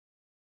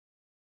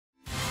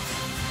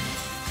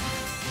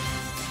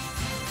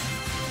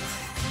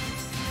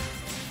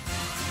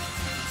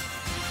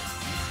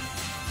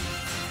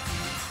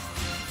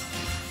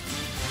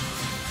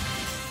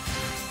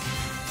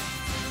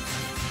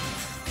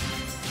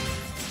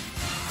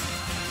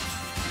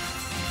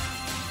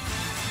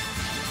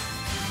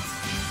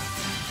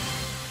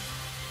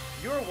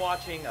You're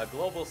watching a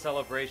global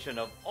celebration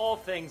of all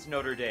things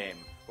Notre Dame,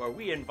 where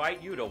we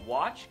invite you to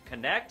watch,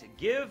 connect,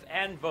 give,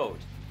 and vote.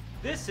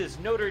 This is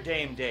Notre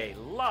Dame Day,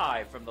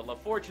 live from the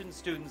LaFortune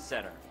Student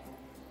Center.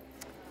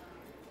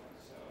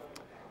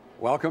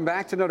 Welcome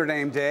back to Notre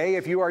Dame Day.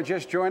 If you are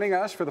just joining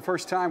us for the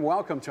first time,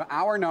 welcome to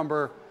hour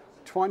number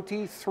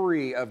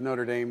 23 of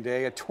Notre Dame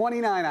Day, a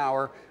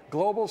 29-hour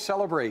global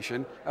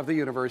celebration of the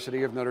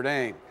University of Notre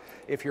Dame.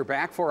 If you're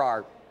back for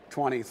our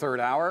 23rd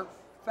hour,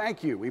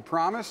 thank you. We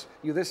promise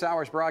you this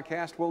hour's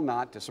broadcast will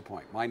not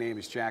disappoint. My name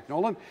is Jack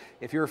Nolan.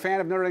 If you're a fan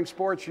of Notre Dame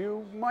sports,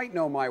 you might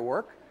know my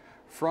work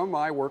from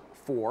my work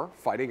for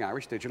Fighting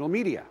Irish Digital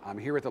Media. I'm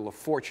here at the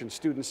LaFortune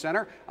Student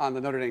Center on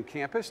the Notre Dame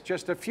campus,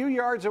 just a few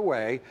yards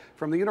away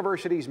from the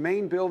university's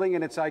main building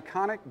and its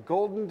iconic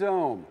Golden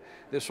Dome.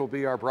 This will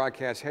be our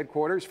broadcast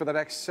headquarters for the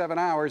next 7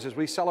 hours as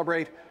we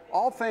celebrate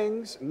all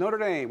things Notre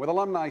Dame with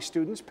alumni,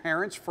 students,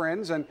 parents,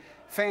 friends, and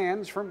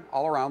fans from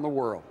all around the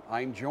world.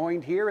 I'm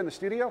joined here in the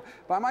studio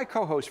by my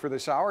co-host for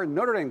this hour,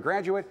 Notre Dame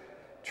graduate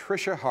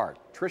Tricia Hart.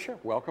 Tricia,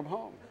 welcome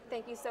home.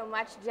 Thank you so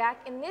much,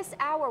 Jack. In this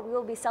hour, we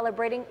will be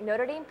celebrating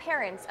Notre Dame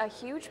Parents, a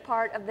huge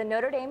part of the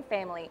Notre Dame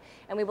family.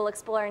 And we will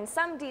explore in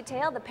some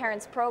detail the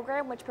Parents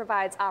Program, which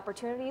provides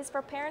opportunities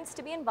for parents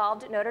to be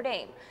involved at Notre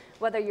Dame.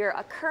 Whether you're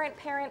a current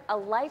parent, a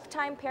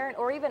lifetime parent,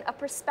 or even a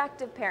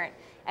prospective parent,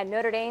 at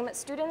Notre Dame,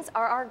 students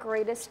are our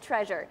greatest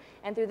treasure.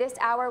 And through this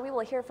hour, we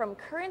will hear from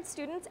current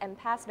students and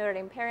past Notre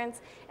Dame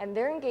parents and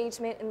their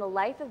engagement in the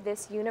life of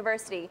this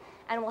university.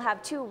 And we'll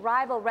have two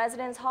rival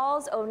residence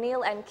halls,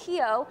 O'Neill and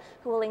Keough,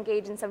 who will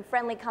engage in some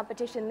friendly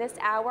competition this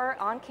hour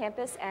on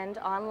campus and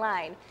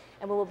online.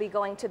 And we will be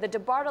going to the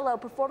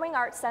DeBartolo Performing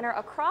Arts Center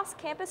across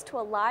campus to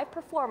a live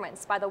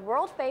performance by the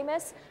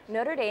world-famous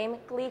Notre Dame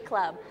Glee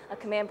Club, a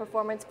command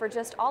performance for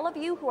just all of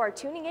you who are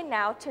tuning in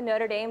now to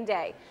Notre Dame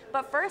Day.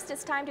 But first,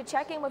 it's time to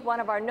check in with one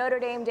of our Notre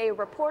Dame Day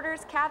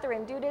reporters,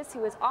 Catherine Dudas,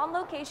 who is on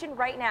location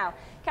right now.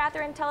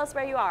 Catherine, tell us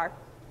where you are.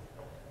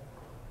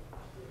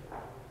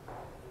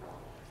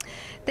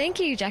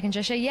 Thank you, Jack and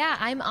Tricia. Yeah,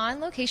 I'm on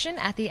location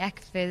at the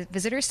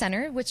Visitor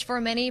Center, which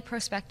for many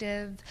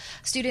prospective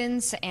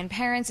students and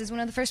parents is one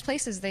of the first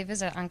places they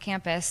visit on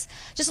campus.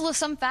 Just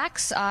some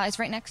facts. It's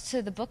right next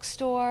to the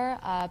bookstore.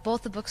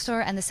 Both the bookstore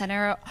and the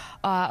center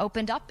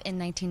opened up in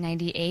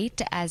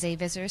 1998 as a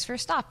visitor's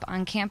first stop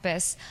on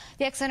campus.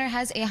 The X Center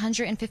has a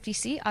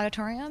 150-seat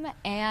auditorium,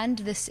 and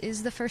this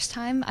is the first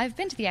time I've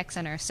been to the X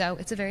Center, so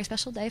it's a very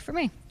special day for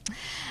me.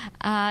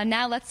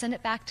 Now let's send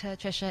it back to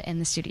Tricia in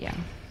the studio.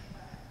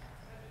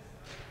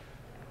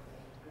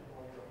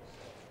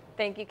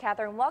 Thank you,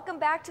 Catherine. Welcome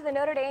back to the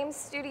Notre Dame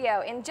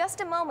studio. In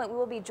just a moment, we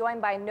will be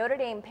joined by Notre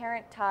Dame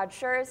parent Todd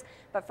Schurz.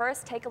 But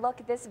first, take a look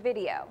at this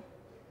video.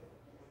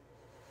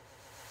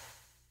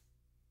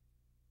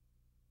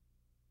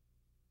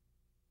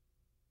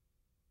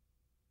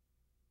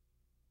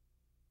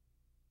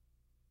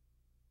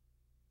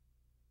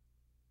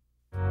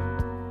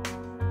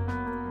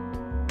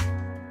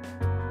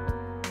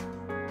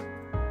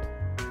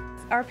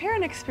 Our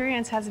parent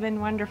experience has been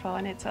wonderful,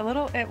 and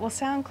it will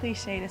sound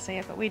cliche to say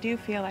it, but we do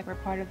feel like we're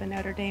part of the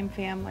Notre Dame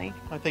family.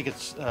 I think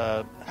it's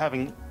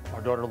having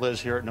our daughter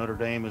Liz here at Notre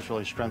Dame has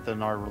really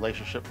strengthened our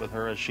relationship with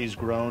her as she's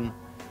grown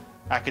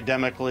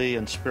academically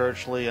and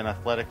spiritually and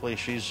athletically.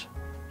 She's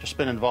just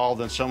been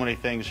involved in so many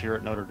things here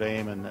at Notre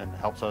Dame and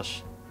helps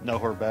us know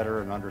her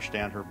better and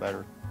understand her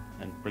better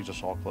and brings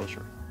us all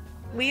closer.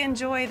 We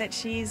enjoy that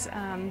she's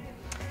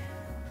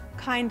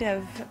kind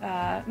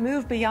of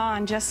moved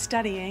beyond just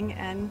studying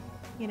and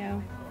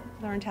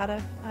learned how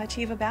to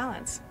achieve a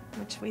balance,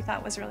 which we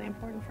thought was really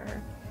important for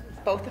her.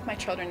 Both of my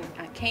children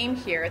came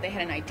here. They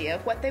had an idea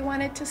of what they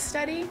wanted to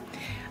study,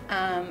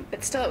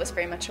 but still it was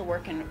very much a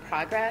work in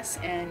progress,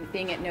 and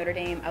being at Notre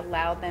Dame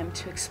allowed them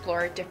to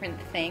explore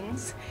different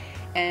things.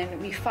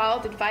 And we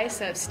followed advice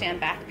of stand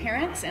back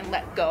parents and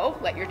let go,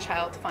 let your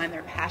child find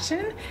their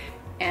passion.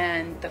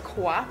 And the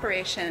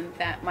cooperation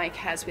that Mike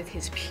has with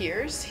his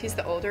peers, he's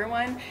the older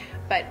one,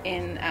 but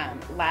in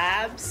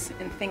labs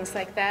and things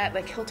like that,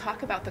 like he'll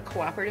talk about the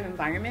cooperative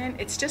environment.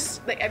 It's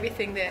just like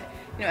everything that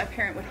a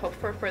parent would hope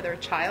for their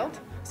child.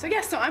 So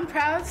yeah, so I'm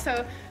proud.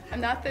 So I'm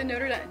not the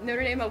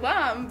Notre Dame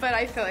alum, but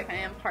I feel like I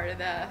am part of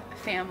the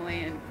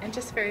family and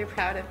just very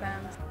proud of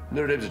them.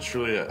 Notre Dame is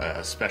truly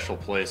a special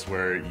place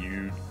where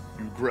you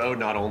grow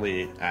not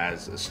only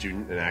as a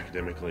student and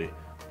academically,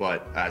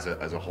 but as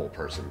a whole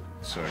person.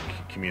 It's a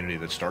community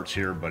that starts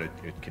here, but it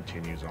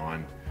continues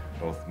on,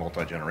 both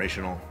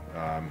multi-generational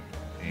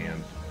and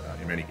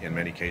in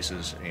many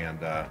cases, and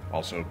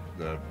also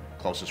the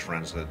closest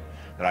friends that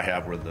I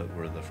have were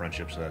the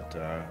friendships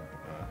that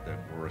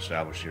were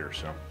established here.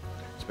 So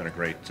it's been a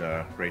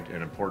great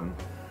and important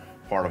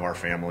part of our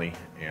family.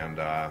 And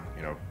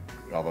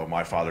although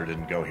my father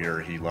didn't go here,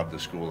 he loved the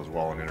school as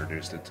well and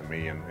introduced it to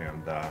me, and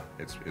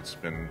it's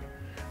been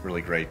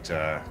really great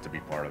to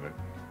be part of it.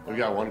 We've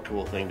got one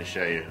cool thing to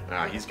show you.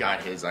 He's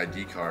got his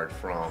ID card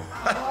from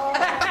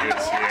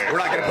USC. We're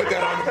not going to put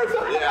that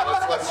on.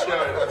 Yeah, let's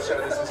show it. Let's show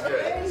it. This is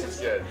good. This is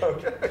good.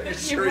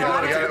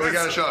 Okay. We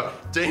got to show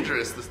it.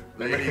 Dangerous.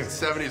 The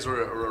 70s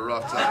were a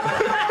rough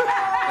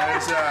time.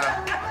 There's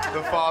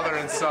the father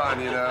and son,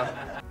 you know.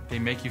 They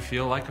make you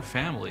feel like a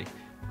family.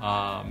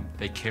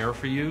 They care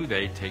for you,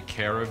 they take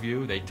care of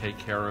you, they take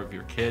care of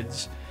your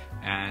kids,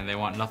 and they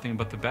want nothing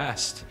but the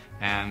best.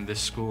 And this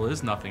school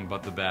is nothing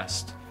but the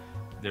best.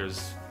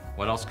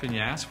 What else can you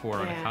ask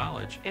for in a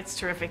college? It's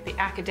terrific. The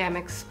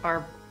academics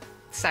are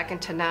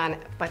second to none,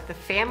 but the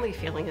family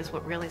feeling is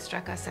what really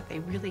struck us, that they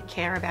really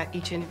care about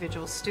each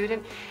individual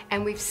student.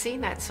 And we've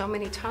seen that so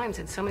many times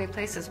in so many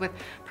places with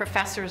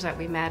professors that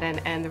we met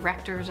and the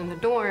rectors and the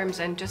dorms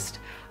and just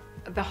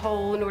the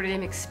whole Notre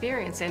Dame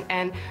experience.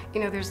 And you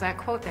know, there's that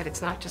quote that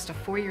it's not just a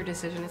 4-year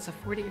decision, it's a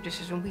 40-year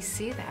decision. We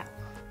see that.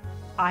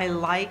 I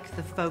like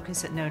the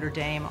focus at Notre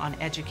Dame on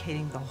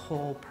educating the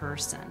whole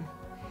person,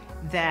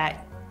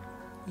 that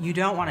you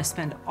don't want to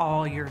spend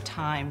all your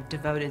time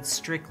devoted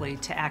strictly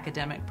to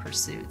academic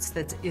pursuits.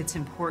 That it's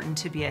important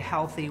to be a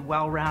healthy,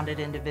 well-rounded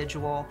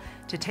individual,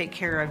 to take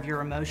care of your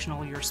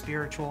emotional, your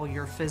spiritual,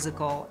 your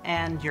physical,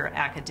 and your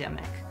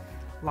academic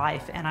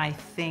life. And I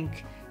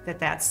think that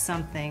that's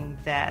something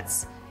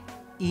that's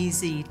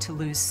easy to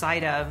lose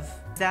sight of.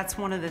 That's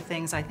one of the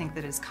things I think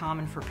that is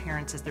common for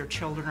parents as their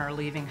children are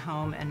leaving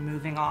home and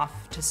moving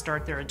off to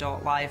start their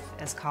adult life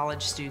as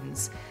college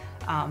students.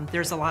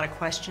 There's a lot of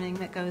questioning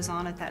that goes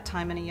on at that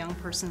time in a young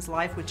person's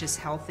life, which is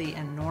healthy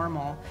and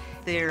normal.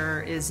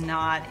 There is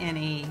not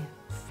any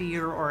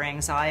fear or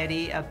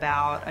anxiety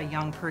about a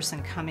young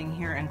person coming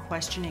here and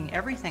questioning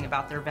everything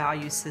about their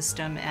value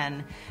system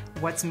and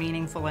what's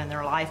meaningful in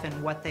their life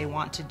and what they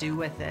want to do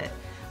with it.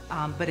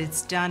 But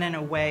it's done in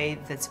a way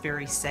that's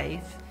very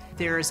safe.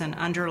 There's an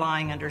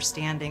underlying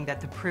understanding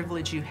that the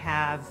privilege you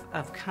have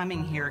of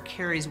coming here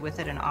carries with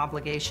it an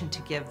obligation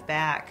to give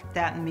back.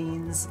 That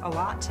means a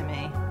lot to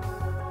me.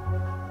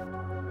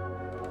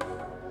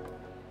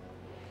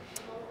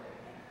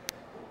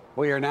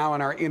 We are now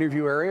in our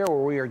interview area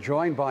where we are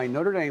joined by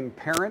Notre Dame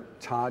parent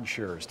Todd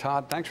Schurz.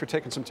 Todd, thanks for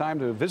taking some time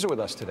to visit with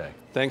us today.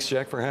 Thanks,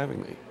 Jack, for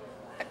having me.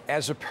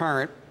 As a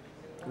parent,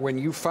 when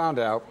you found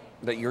out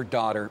that your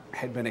daughter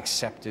had been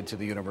accepted to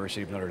the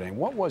University of Notre Dame,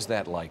 what was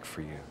that like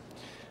for you?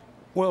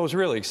 Well, it was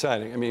really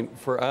exciting. I mean,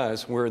 for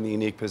us, we're in the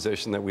unique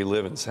position that we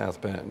live in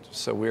South Bend,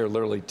 so we are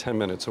literally 10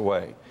 minutes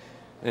away.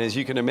 And as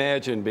you can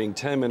imagine, being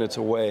 10 minutes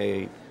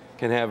away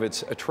can have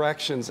its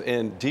attractions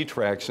and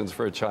detractions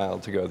for a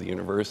child to go to the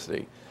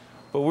university.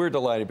 But we're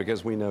delighted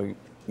because we know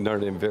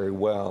Notre Dame very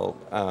well,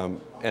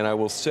 and I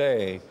will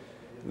say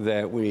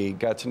that we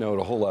got to know it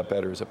a whole lot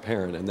better as a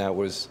parent, and that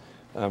was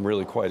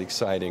really quite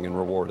exciting and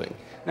rewarding.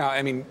 Now,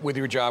 I mean, with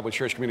your job with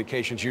Schurz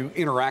Communications, you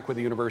interact with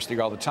the university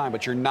all the time,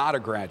 but you're not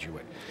a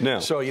graduate. No.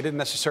 So you didn't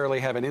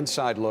necessarily have an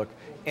inside look,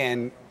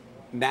 and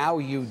now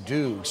you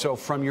do. So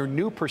from your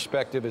new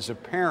perspective as a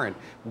parent,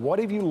 what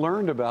have you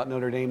learned about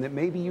Notre Dame that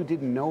maybe you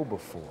didn't know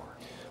before?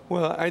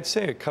 Well, I'd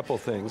say a couple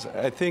things.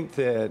 I think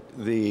that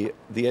the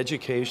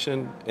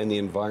education and the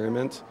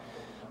environment,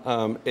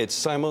 it's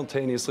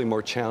simultaneously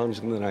more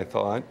challenging than I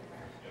thought.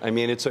 I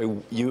mean, it's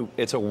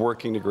a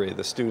working degree.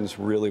 The students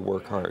really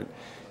work hard.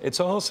 It's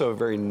also a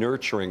very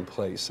nurturing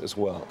place as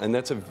well, and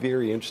that's a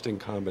very interesting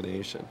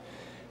combination.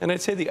 And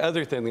I'd say the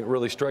other thing that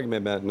really struck me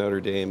about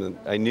Notre Dame, and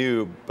I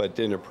knew but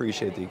didn't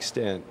appreciate the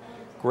extent,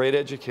 great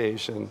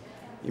education,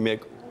 you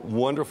make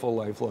wonderful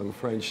lifelong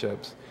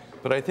friendships,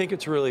 but I think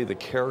it's really the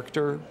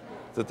character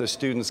that the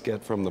students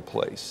get from the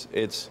place.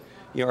 It's,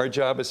 you know, our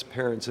job as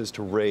parents is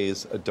to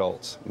raise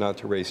adults, not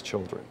to raise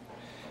children.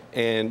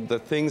 And the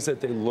things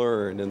that they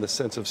learn and the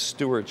sense of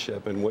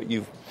stewardship and what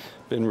you've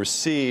been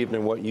received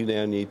and what you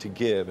now need to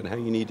give and how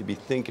you need to be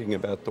thinking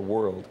about the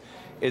world,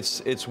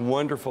 it's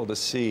wonderful to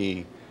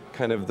see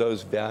kind of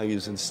those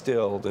values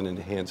instilled and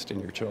enhanced in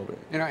your children.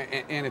 You know,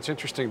 and it's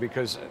interesting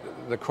because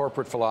the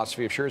corporate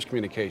philosophy of Schurz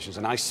Communications,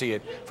 and I see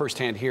it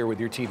firsthand here with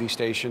your TV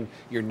station,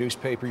 your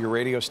newspaper, your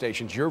radio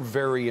stations, you're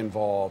very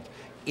involved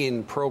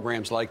in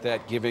programs like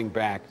that, giving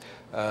back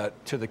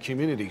to the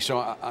community.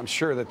 So I'm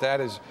sure that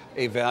that is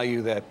a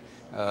value that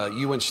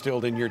you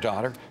instilled in your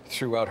daughter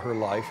throughout her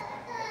life.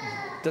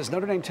 Does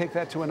Notre Dame take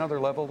that to another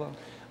level, though?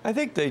 I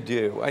think they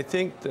do. I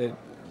think that,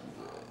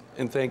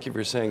 and thank you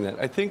for saying that,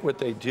 I think what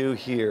they do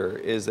here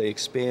is they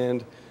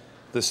expand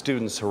the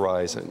students'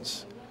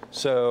 horizons.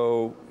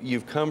 So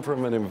you've come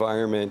from an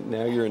environment,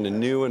 now you're in a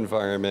new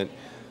environment,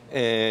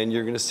 and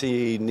you're going to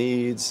see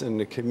needs in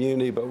the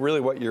community, but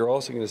really what you're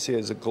also going to see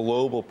is a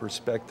global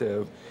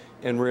perspective,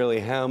 and really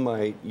how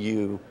might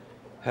you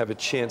have a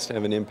chance to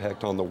have an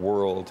impact on the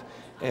world.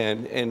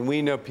 And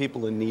we know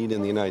people in need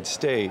in the United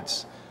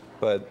States,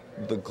 but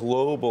the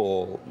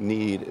global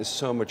need is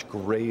so much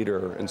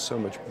greater and so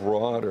much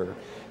broader.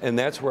 And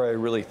that's where I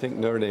really think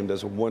Notre Dame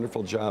does a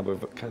wonderful job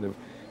of kind of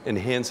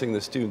enhancing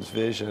the student's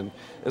vision,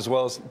 as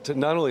well as to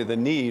not only the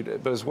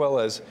need, but as well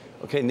as,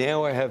 okay,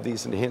 now I have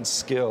these enhanced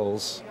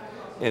skills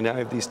and I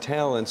have these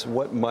talents,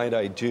 what might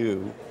I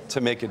do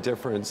to make a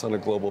difference on a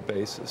global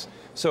basis?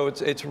 So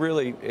it's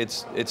really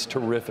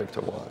terrific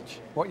to watch.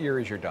 What year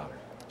is your daughter?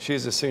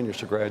 She's a senior.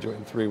 She'll graduate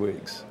in 3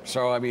 weeks.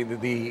 So, I mean,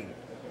 the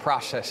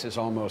process is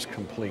almost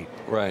complete.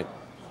 Right.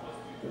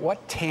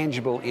 what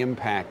tangible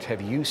impact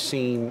have you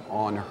seen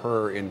on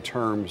her in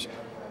terms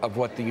of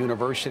what the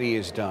university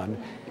has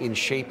done in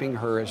shaping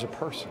her as a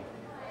person?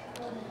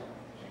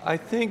 I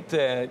think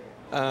that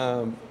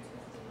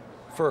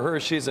for her,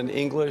 she's an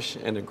English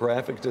and a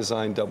graphic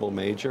design double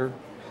major.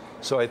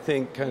 So I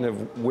think kind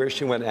of where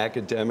she went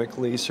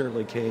academically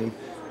certainly came.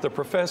 The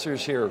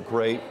professors here are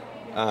great,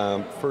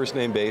 first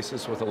name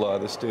basis with a lot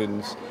of the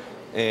students,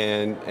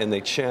 and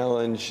they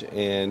challenge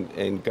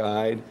and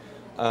guide,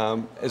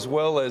 as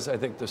well as I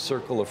think the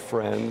circle of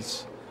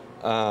friends.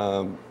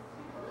 I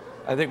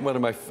think one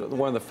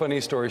of the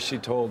funny stories she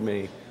told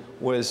me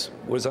was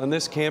on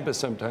this campus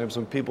sometimes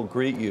when people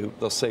greet you,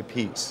 they'll say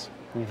peace.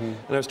 Mm-hmm.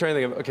 And I was trying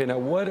to think of, okay, now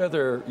what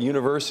other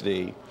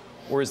university,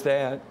 or is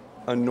that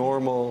a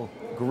normal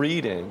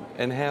greeting,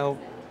 and how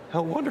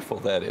wonderful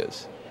that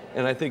is.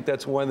 And I think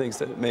that's one of the things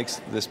that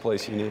makes this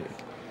place unique.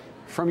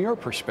 From your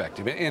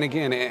perspective, and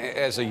again,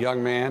 as a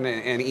young man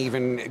and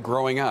even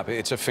growing up,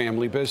 it's a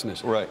family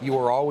business. Right. You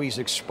were always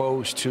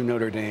exposed to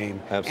Notre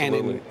Dame.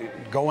 Absolutely.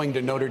 And going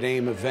to Notre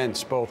Dame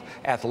events, both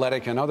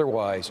athletic and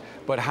otherwise.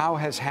 But how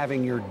has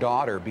having your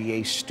daughter be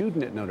a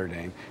student at Notre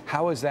Dame,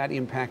 how has that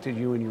impacted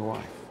you and your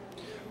wife?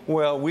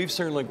 Well, we've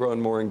certainly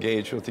grown more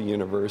engaged with the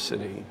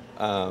university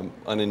on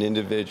an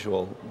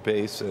individual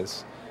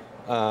basis.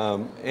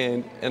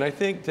 And I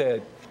think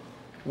that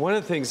one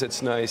of the things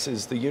that's nice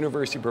is the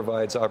university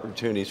provides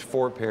opportunities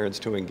for parents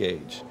to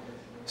engage.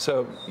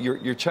 So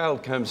your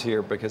child comes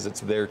here because it's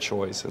their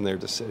choice and their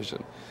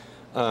decision.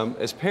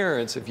 As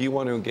parents, if you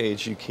want to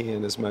engage, you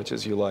can as much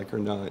as you like or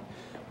not.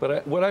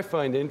 But what I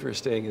find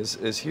interesting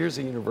is here's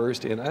a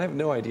university, and I have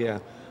no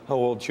idea how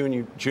old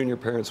Junior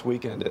Parents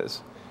Weekend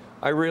is.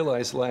 I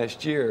realized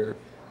last year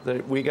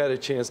that we got a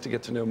chance to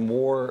get to know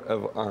more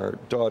of our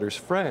daughter's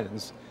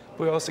friends,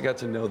 but we also got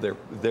to know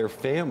their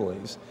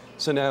families.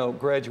 So now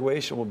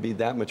graduation will be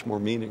that much more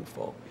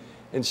meaningful.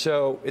 And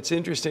so it's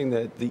interesting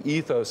that the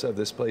ethos of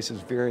this place is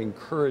very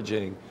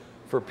encouraging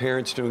for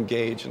parents to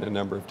engage in a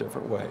number of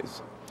different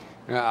ways.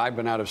 I've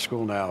been out of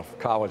school now,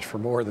 college, for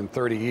more than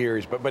 30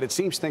 years, but it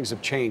seems things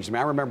have changed. I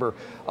mean, I remember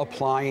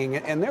applying,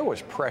 and there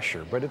was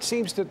pressure, but it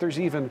seems that there's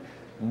even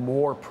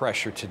more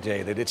pressure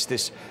today, that it's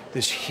this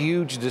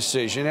huge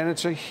decision, and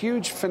it's a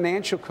huge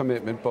financial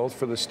commitment both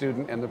for the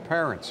student and the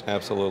parents.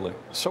 Absolutely.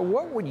 So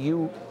what would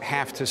you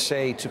have to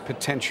say to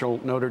potential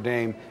Notre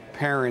Dame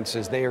parents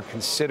as they are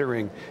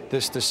considering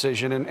this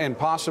decision, and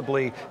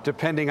possibly,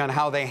 depending on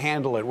how they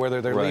handle it,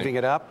 whether they're leaving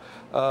it up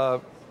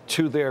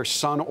to their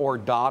son or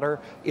daughter,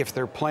 if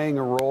they're playing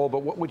a role?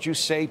 But what would you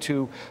say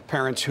to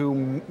parents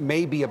who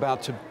may be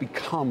about to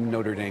become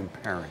Notre Dame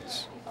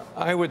parents?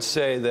 I would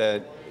say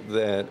that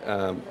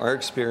our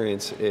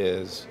experience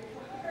is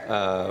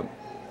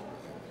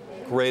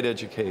great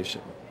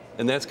education,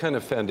 and that's kind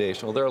of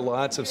foundational. There are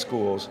lots of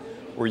schools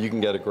where you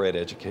can get a great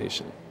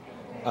education,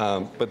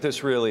 but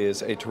this really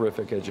is a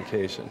terrific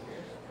education.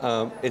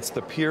 It's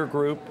the peer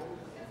group.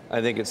 I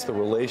think it's the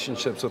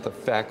relationships with the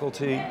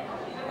faculty.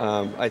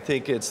 I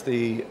think it's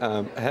the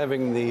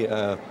having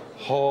the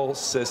hall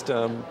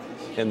system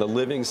and the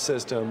living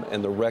system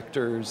and the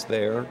rectors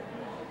there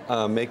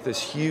make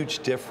this huge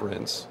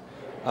difference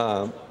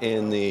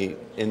in the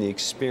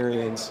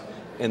experience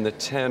and the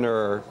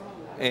tenor,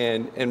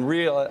 and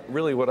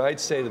really what I'd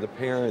say to the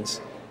parents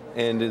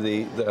and to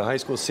the high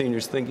school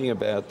seniors thinking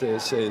about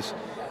this is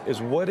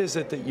what is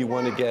it that you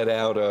want to get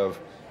out of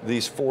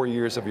these 4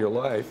 years of your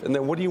life, and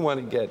then what do you want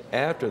to get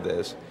after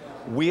this?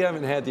 We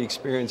haven't had the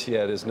experience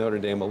yet as Notre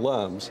Dame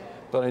alums,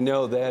 but I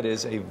know that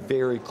is a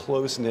very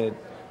close-knit,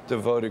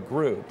 devoted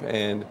group,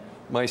 and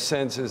my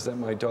sense is that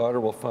my daughter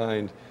will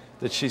find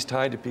that she's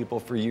tied to people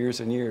for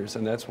years and years,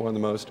 and that's one of the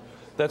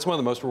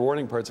most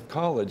rewarding parts of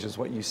college, is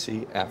what you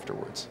see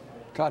afterwards.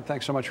 Todd,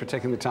 thanks so much for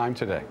taking the time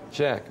today.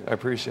 Jack, I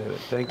appreciate it.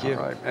 Thank you.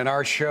 All right. And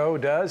our show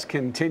does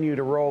continue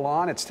to roll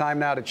on. It's time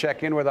now to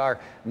check in with our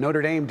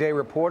Notre Dame Day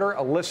reporter,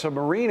 Alyssa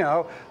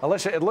Marino.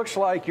 Alyssa, it looks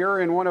like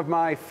you're in one of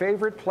my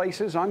favorite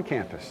places on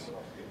campus.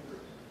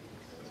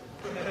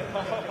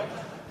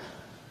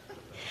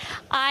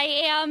 I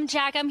am,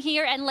 Jack. I'm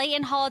here in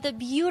Layton Hall at the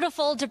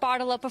beautiful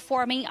DeBartolo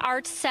Performing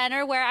Arts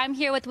Center, where I'm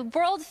here with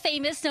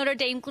world-famous Notre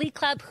Dame Glee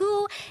Club,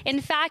 who,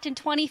 in fact, in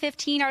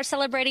 2015 are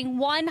celebrating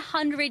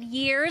 100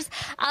 years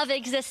of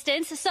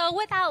existence. So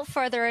without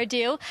further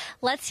ado,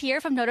 let's hear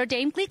from Notre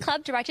Dame Glee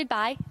Club, directed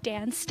by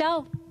Dan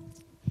Stowe.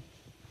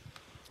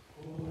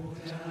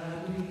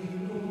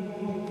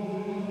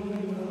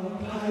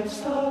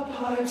 The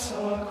pipes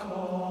are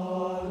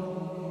calling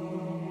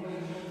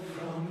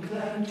from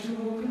glen to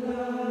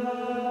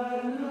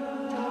glen,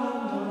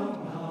 down the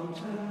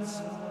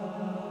mountainside.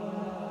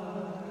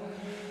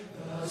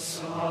 The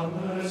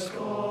summer's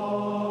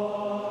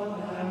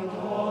gone and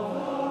all the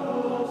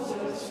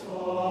roses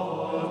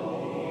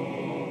falling.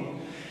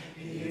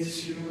 It's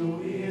you,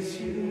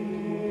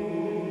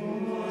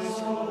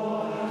 must I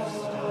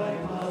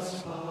must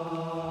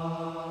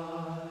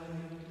find.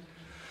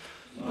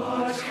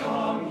 But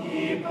come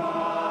ye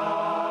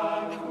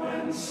back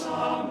when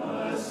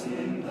summer's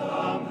in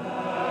the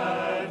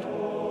meadow,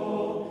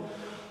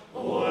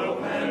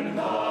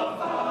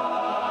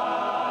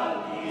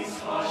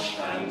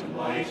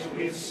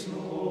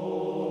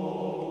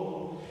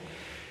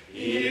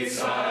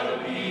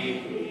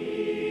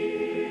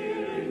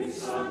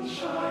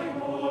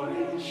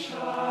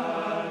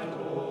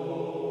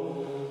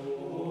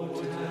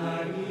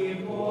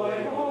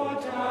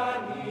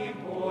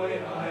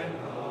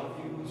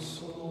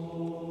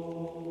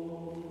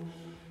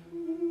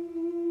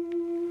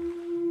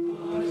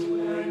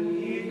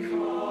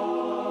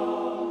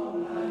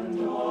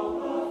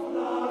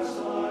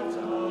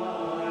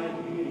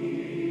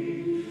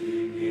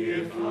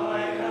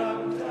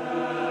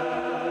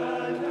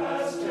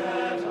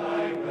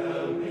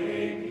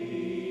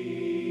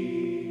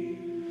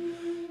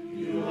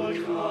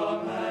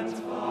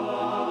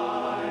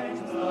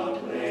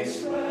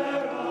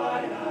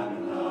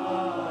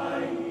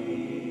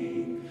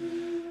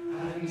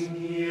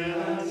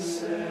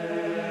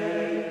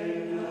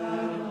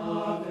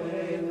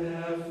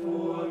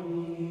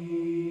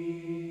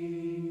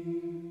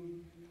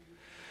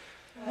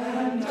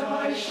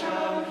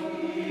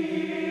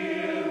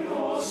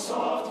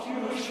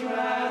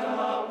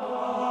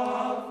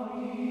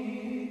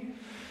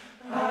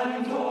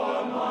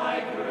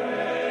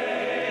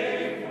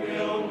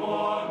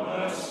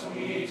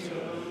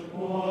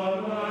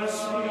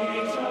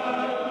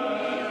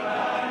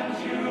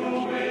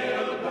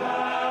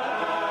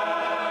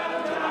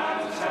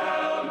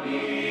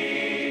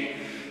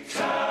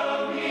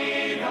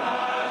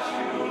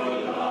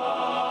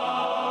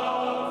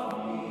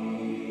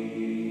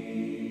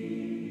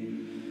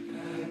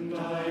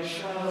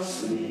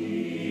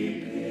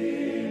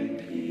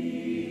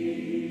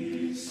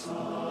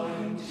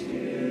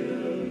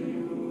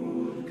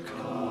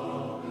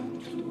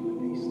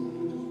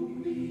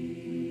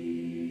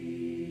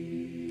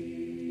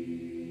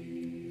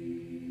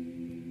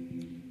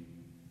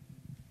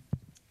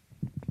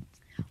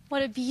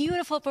 What a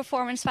beautiful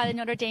performance by the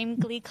Notre Dame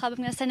Glee Club. I'm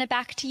going to send it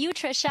back to you,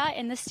 Tricia,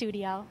 in the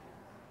studio.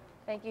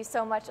 Thank you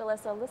so much,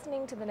 Alyssa.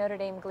 Listening to the Notre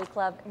Dame Glee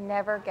Club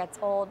never gets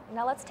old.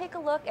 Now let's take a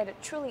look at a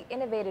truly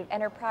innovative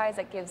enterprise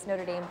that gives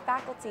Notre Dame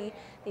faculty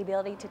the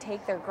ability to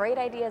take their great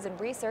ideas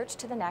and research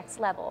to the next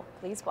level.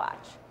 Please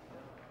watch.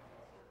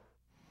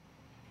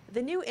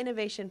 The new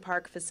Innovation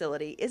Park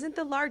facility isn't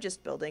the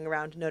largest building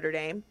around Notre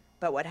Dame,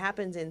 but what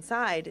happens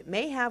inside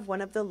may have one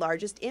of the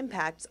largest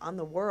impacts on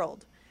the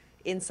world.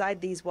 Inside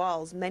these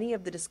walls, many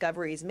of the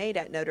discoveries made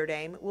at Notre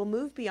Dame will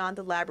move beyond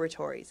the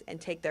laboratories and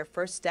take their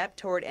first step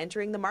toward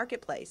entering the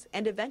marketplace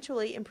and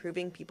eventually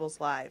improving people's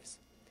lives.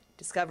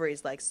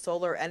 Discoveries like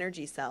solar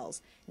energy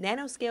cells,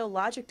 nanoscale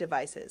logic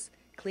devices,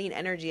 clean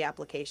energy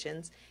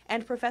applications,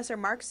 and Professor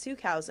Mark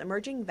Keough's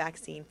emerging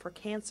vaccine for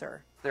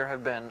cancer. There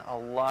have been a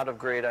lot of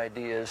great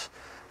ideas,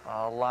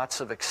 lots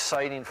of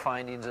exciting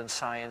findings in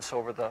science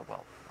over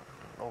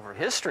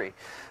history,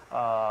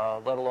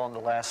 let alone the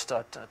last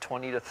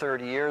 20 to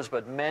 30 years,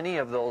 but many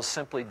of those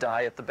simply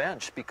die at the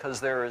bench because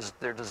there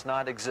does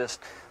not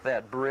exist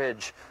that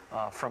bridge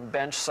from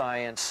bench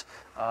science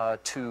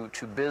to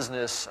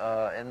business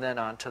and then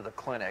on to the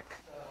clinic.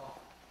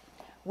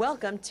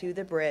 Welcome to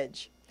the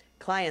bridge.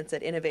 Clients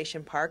at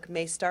Innovation Park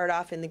may start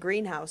off in the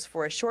greenhouse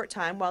for a short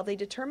time while they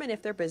determine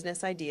if their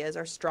business ideas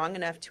are strong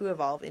enough to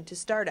evolve into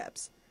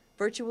startups.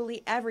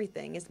 Virtually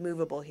everything is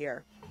movable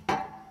here.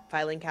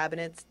 Filing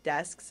cabinets,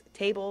 desks,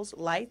 tables,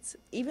 lights,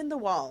 even the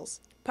walls.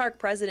 Park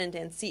president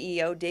and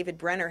CEO David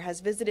Brenner has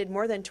visited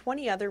more than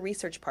 20 other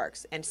research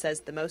parks and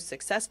says the most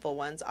successful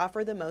ones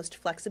offer the most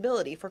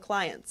flexibility for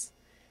clients.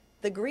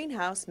 The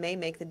greenhouse may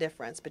make the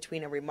difference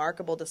between a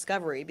remarkable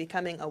discovery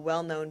becoming a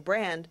well-known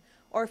brand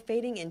or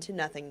fading into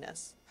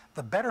nothingness.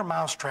 The better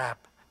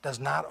mousetrap does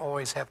not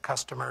always have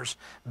customers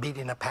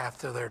beating a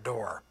path to their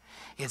door.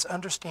 It's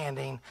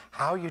understanding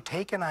how you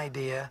take an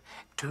idea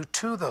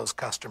to those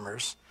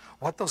customers,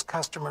 what those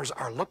customers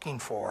are looking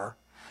for,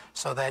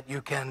 so that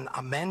you can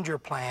amend your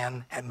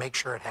plan and make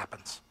sure it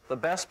happens. The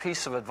best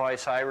piece of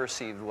advice I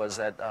received was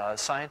that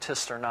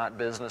scientists are not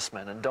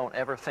businessmen, and don't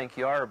ever think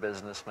you are a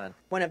businessman.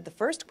 One of the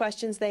first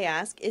questions they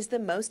ask is the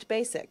most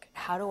basic.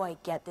 How do I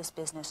get this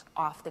business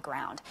off the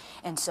ground?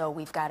 And so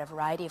we've got a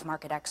variety of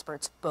market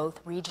experts,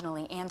 both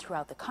regionally and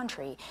throughout the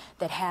country,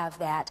 that have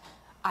that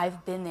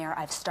I've been there,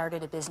 I've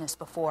started a business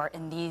before,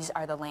 and these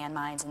are the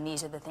landmines and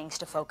these are the things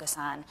to focus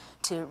on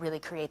to really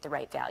create the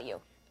right value.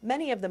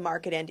 Many of the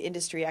market and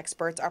industry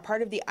experts are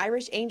part of the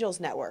Irish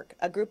Angels Network,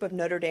 a group of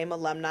Notre Dame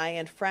alumni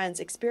and friends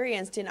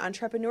experienced in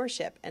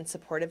entrepreneurship and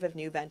supportive of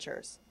new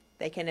ventures.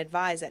 They can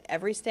advise at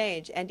every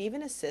stage and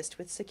even assist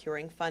with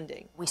securing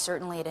funding. We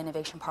certainly at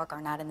Innovation Park are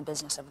not in the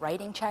business of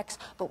writing checks,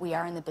 but we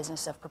are in the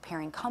business of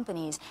preparing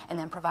companies and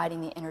then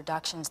providing the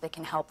introductions that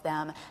can help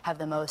them have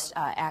the most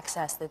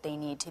access that they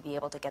need to be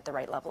able to get the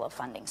right level of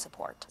funding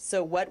support.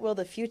 So what will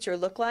the future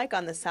look like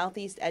on the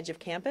southeast edge of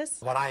campus?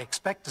 What I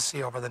expect to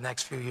see over the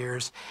next few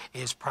years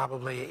is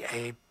probably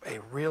a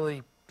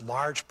really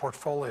large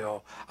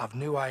portfolio of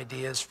new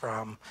ideas,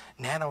 from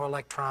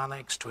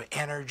nanoelectronics to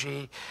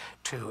energy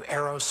to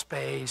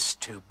aerospace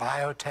to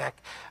biotech.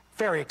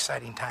 Very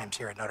exciting times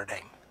here at Notre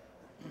Dame.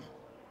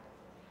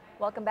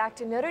 Welcome back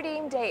to Notre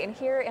Dame Day, and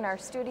here in our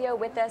studio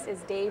with us is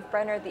Dave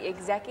Brenner, the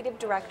Executive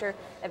Director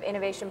of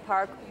Innovation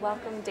Park.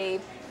 Welcome,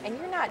 Dave. And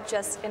you're not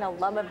just an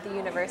alum of the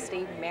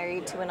university,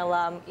 married to an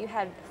alum. You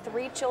had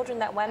 3 children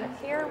that went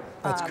here.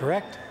 That's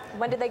correct.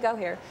 When did they go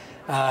here?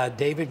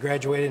 David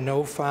graduated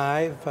in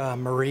 05,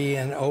 Marie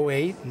in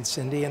 08, and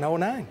Cindy in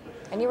 09.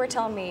 And you were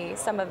telling me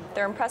some of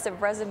their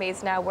impressive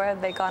resumes now. Where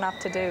have they gone off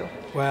to do?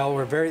 Well,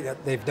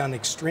 they've done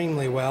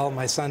extremely well.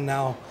 My son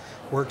now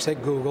works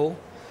at Google.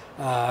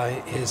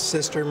 His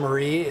sister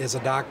Marie is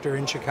a doctor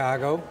in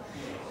Chicago,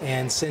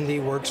 and Cindy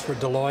works for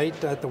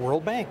Deloitte at the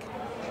World Bank.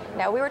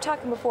 Now, we were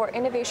talking before,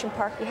 Innovation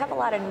Park, you have a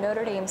lot of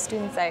Notre Dame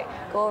students that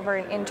go over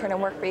and intern and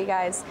work for you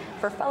guys.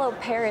 For fellow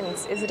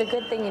parents, is it a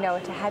good thing,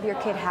 to have your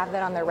kid have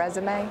that on their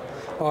resume?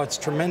 Oh, it's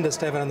tremendous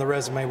to have it on the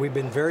resume. We've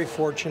been very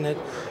fortunate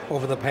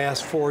over the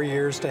past 4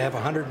 years to have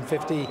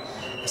 150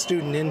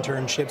 student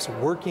internships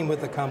working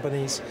with the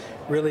companies,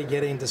 really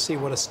getting to see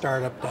what a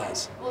startup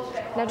does.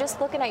 Now,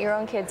 just looking at your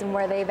own kids and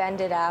where they've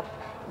ended up,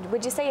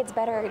 would you say it's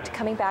better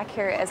coming back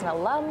here as an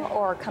alum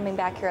or coming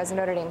back here as a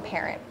Notre Dame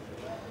parent?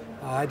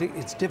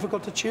 It's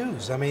difficult to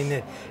choose. I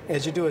mean,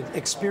 as you do it,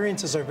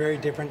 experiences are very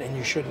different and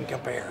you shouldn't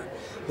compare.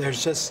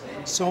 There's just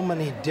so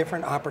many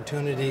different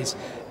opportunities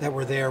that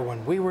were there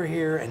when we were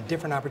here and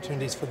different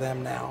opportunities for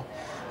them now.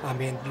 I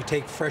mean, you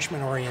take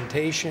freshman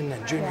orientation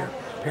and junior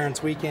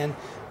parents weekend,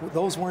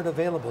 those weren't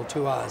available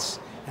to us.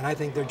 And I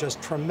think they're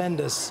just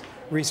tremendous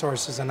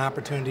resources and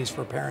opportunities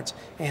for parents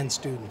and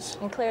students.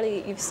 And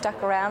clearly you've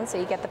stuck around, so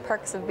you get the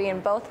perks of being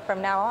both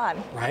from now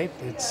on. Right.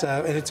 It's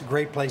a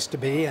great place to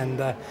be, and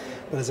but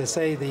as I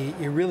say,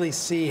 you really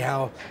see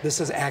how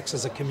this acts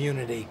as a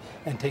community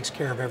and takes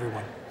care of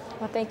everyone.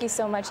 Well, thank you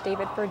so much,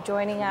 David, for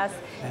joining us.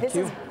 Thank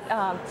you.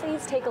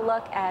 Please take a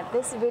look at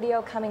this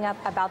video coming up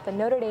about the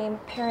Notre Dame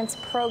Parents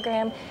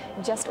Program,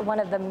 just one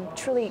of the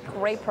truly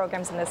great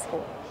programs in this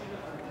school.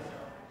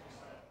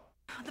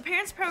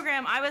 parents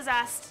program, I was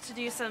asked to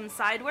do some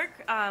side work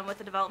with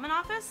the development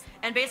office,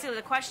 and basically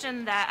the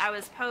question that I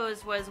was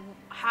posed was,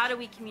 how do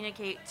we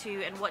communicate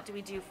to and what do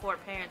we do for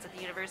parents at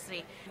the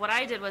university? What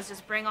I did was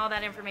just bring all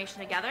that information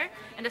together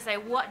and to say,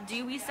 what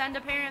do we send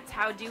to parents,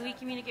 how do we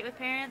communicate with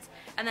parents,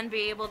 and then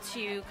be able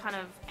to kind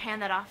of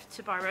hand that off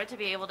to Barbara to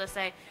be able to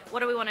say, what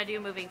do we want to do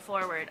moving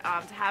forward,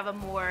 to have a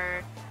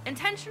more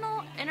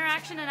intentional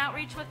interaction and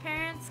outreach with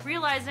parents,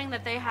 realizing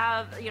that they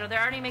have,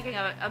 they're already making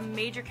a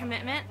major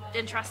commitment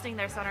in trusting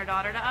their son or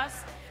daughter to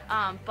us,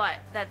 but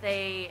that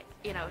they,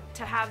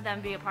 to have them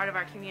be a part of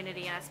our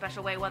community in a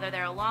special way, whether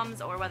they're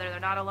alums or whether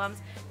they're not alums,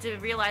 to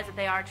realize that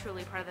they are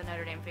truly part of the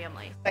Notre Dame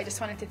family. I just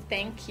wanted to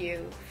thank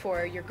you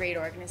for your great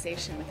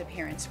organization with the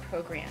Parents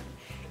Program,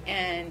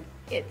 and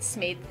it's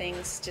made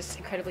things just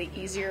incredibly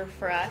easier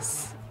for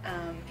us.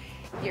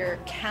 Your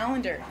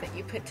calendar that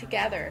you put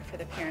together for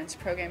the Parents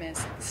Program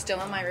is still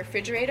on my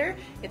refrigerator.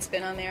 It's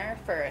been on there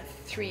for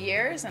 3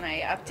 years, and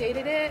I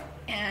updated it,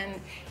 and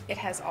it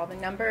has all the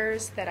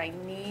numbers that I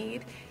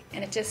need,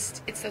 and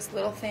it's those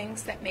little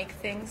things that make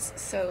things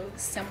so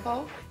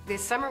simple.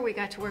 This summer we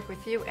got to work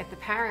with you at the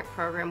Parent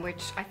Program,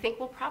 which I think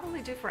we'll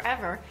probably do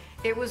forever.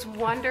 It was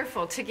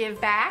wonderful to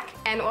give back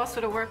and also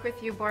to work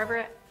with you,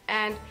 Barbara,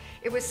 and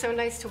it was so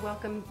nice to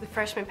welcome the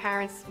freshman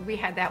parents. We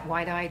had that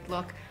wide-eyed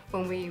look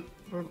when we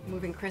were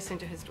moving Chris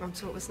into his dorm,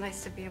 so it was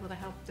nice to be able to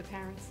help the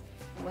parents.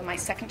 When my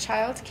second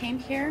child came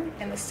here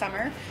in the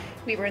summer,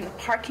 we were in the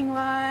parking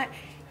lot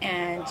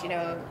and,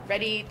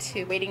 ready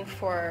to, waiting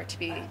for, to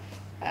be,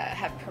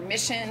 have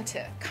permission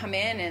to come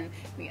in, and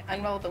we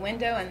unroll the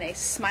window and they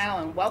smile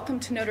and welcome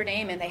to Notre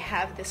Dame, and they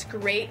have this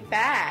great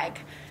bag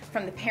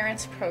from the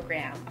Parents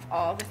Program of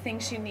all the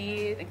things you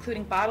need,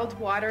 including bottled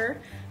water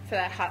for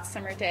that hot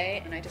summer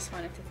day. And I just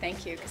wanted to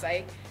thank you, because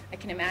I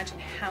can imagine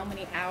how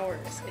many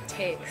hours it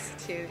takes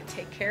to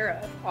take care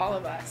of all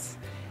of us.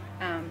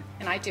 And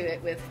I do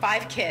it with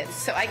 5 kids,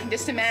 so I can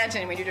just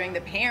imagine when you're doing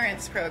the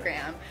Parents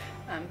Program,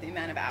 the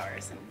amount of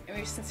hours, and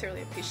we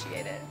sincerely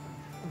appreciate it.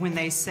 When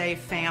they say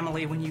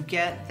family, when you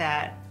get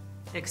that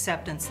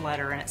acceptance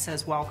letter and it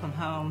says welcome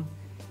home,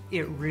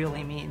 it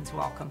really means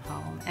welcome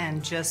home.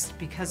 And just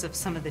because of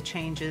some of the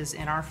changes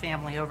in our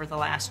family over the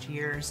last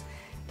years,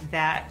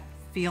 that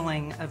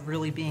feeling of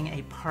really being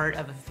a part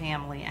of a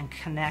family and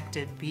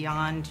connected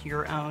beyond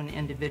your own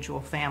individual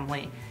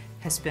family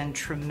has been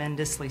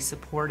tremendously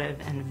supportive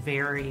and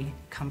very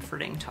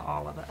comforting to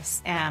all of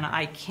us. And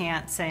I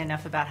can't say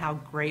enough about how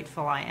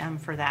grateful I am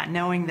for that,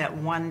 knowing that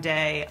one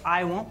day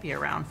I won't be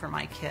around for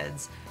my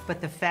kids,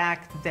 but the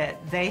fact that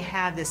they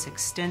have this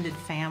extended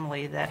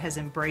family that has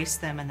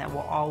embraced them and that will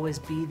always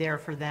be there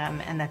for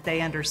them, and that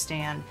they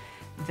understand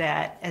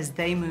that as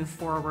they move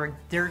forward,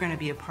 they're going to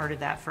be a part of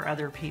that for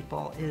other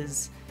people,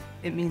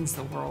 it means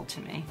the world to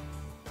me.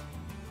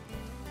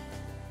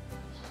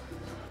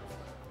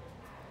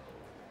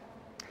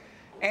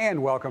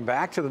 And welcome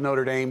back to the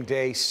Notre Dame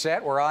Day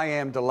set, where I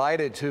am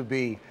delighted to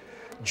be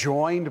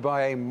joined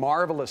by a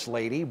marvelous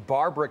lady,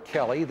 Barbara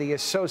Kelly, the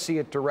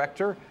Associate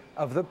Director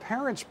of the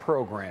Parents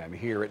Program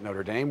here at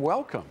Notre Dame.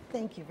 Welcome.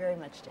 Thank you very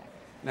much, Jack.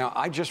 Now,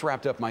 I just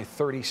wrapped up my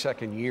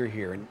 32nd year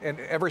here, and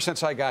ever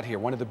since I got here,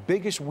 one of the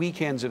biggest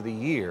weekends of the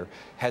year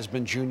has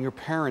been Junior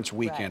Parents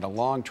Weekend, right. A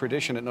long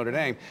tradition at Notre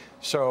Dame.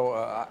 So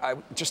I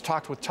just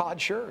talked with Todd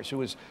Schurz, who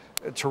was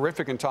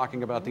terrific in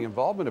talking about the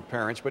involvement of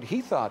parents, but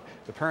he thought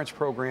the Parents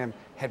Program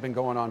had been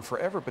going on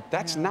forever, but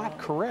that's not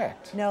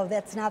correct. No,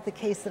 that's not the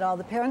case at all.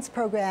 The Parents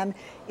Program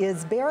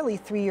is barely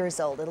 3 years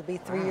old. It'll be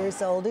 3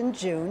 years old in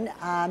June.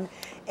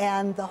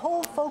 And the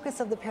whole focus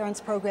of the Parents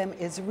Program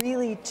is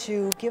really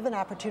to give an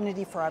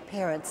opportunity for our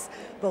parents,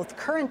 both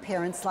current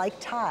parents like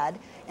Todd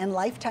and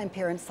lifetime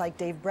parents like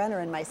Dave Brenner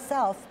and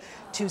myself,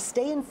 to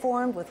stay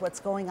informed with what's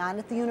going on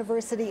at the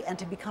university and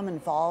to become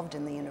involved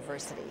in the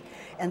university.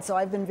 And so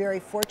I've been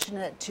very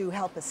fortunate to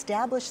help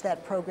establish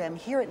that program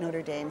here at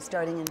Notre Dame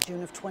starting in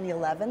June of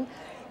 2011.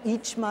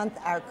 Each month,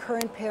 our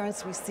current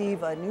parents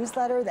receive a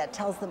newsletter that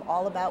tells them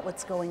all about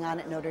what's going on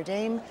at Notre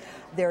Dame.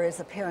 There is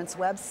a parents'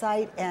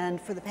 website, and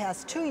for the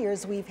past 2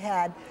 years, we've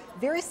had,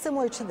 very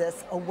similar to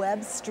this, a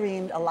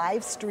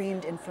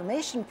live-streamed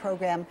information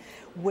program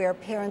where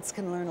parents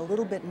can learn a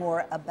little bit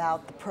more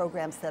about the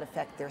programs that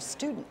affect their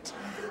student.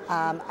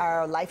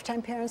 Our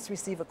lifetime parents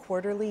receive a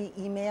quarterly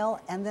email,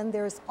 and then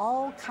there's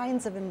all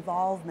kinds of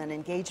involvement,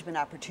 engagement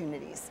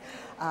opportunities.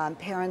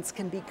 Parents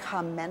can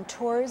become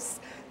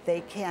mentors.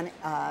 They can,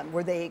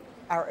 where they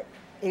are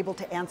able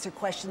to answer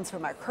questions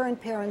from our current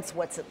parents.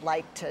 What's it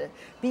like to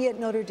be at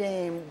Notre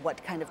Dame?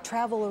 What kind of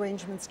travel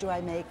arrangements do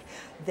I make?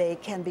 They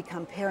can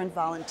become parent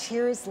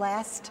volunteers.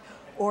 Last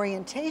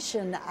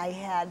orientation, I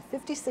had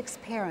 56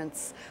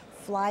 parents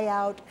fly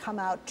out, come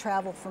out,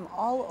 travel from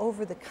all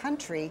over the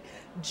country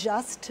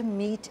just to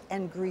meet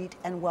and greet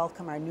and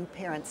welcome our new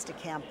parents to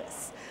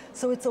campus.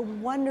 So it's a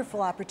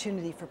wonderful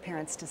opportunity for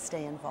parents to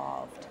stay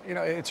involved. You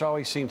know, it's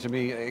always seemed to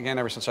me, again,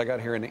 ever since I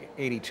got here in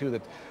 '82,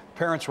 that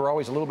parents were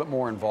always a little bit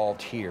more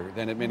involved here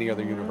than at many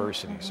other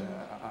universities.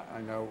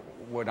 I know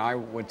when I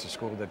went to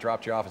school, that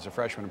dropped you off as a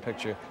freshman and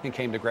picked you and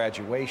came to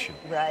graduation.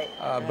 Right.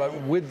 But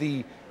with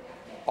the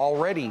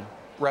already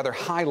rather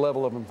high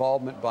level of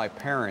involvement by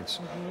parents.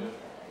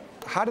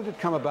 How did it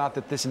come about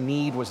that this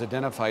need was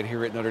identified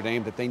here at Notre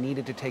Dame, that they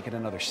needed to take it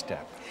another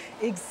step?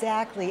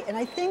 Exactly, and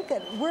I think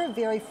that we're a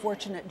very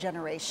fortunate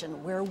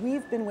generation where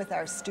we've been with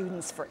our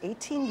students for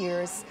 18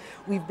 years.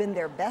 We've been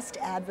their best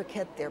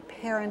advocate, their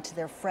parent,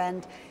 their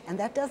friend, and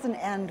that doesn't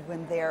end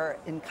when they're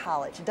in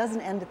college. It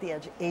doesn't end at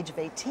the age of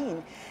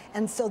 18.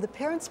 And so the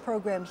Parents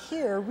Program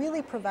here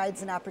really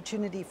provides an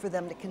opportunity for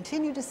them to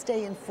continue to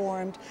stay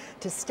informed,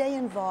 to stay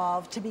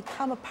involved, to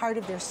become a part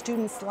of their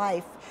student's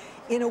life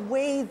in a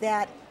way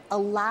that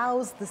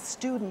allows the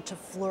student to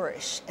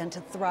flourish and to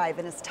thrive,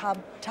 and as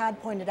Todd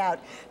pointed out,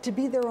 to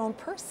be their own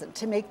person,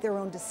 to make their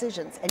own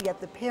decisions, and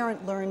yet the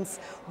parent learns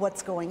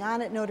what's going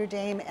on at Notre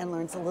Dame and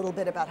learns a little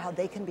bit about how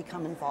they can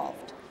become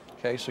involved.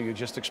 Okay, so you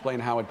just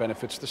explained how it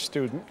benefits the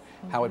student,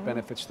 how it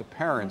benefits the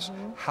parents.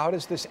 How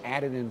does this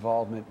added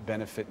involvement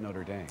benefit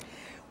Notre Dame?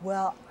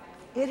 Well,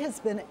 it has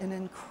been an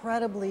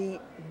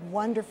incredibly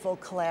wonderful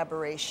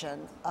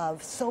collaboration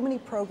of so many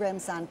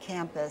programs on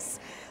campus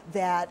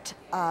that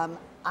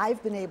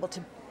I've been able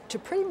to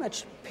pretty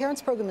much,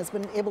 Parents Program has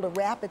been able to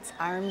wrap its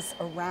arms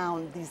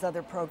around these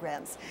other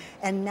programs.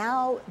 And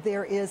now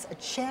there is a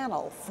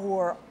channel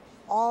for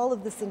all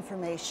of this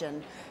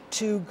information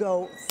to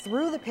go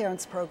through the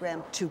Parents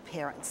Program to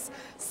parents.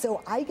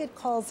 So I get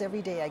calls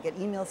every day, I get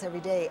emails every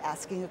day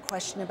asking a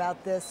question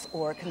about this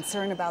or a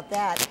concern about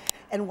that.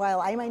 And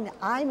while I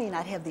may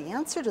not have the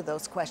answer to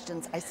those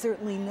questions, I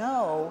certainly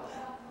know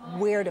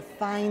where to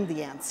find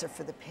the answer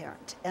for the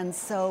parent. And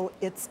so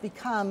it's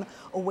become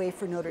a way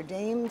for Notre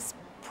Dame's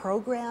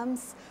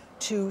programs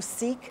to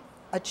seek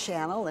a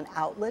channel, an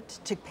outlet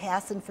to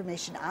pass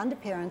information on to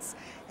parents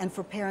and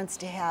for parents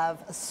to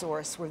have a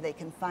source where they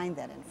can find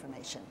that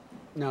information.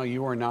 Now,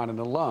 you are not an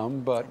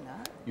alum, but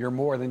you're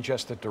more than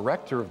just a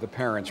director of the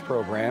Parents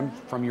Program.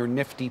 From your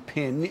nifty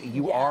pin,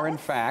 you are in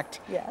fact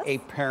a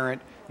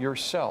parent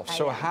yourself.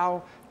 So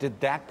how did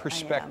that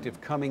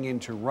perspective coming in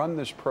to run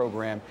this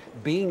program,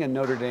 being a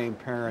Notre Dame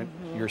parent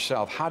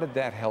yourself, how did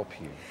that help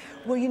you?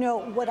 Well, you know,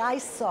 what I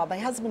saw, my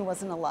husband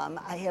was an alum.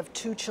 I have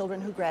 2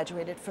 children who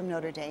graduated from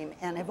Notre Dame,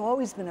 and I've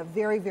always been a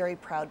very, very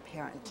proud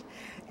parent.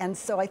 And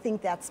so I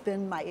think that's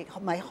been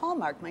my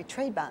hallmark, my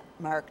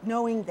trademark,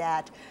 knowing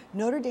that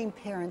Notre Dame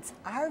parents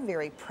are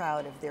very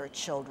proud of their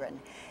children.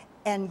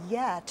 And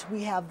yet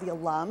we have the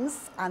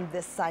alums on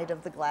this side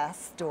of the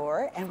glass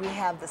door, and we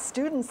have the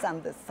students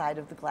on this side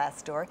of the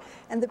glass door,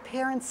 and the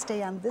parents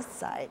stay on this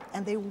side,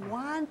 and they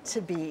want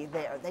to be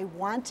there. They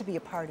want to be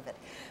a part of it.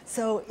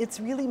 So it's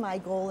really my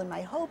goal and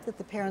my hope that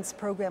the Parents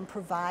Program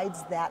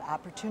provides that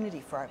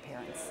opportunity for our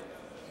parents.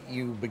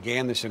 You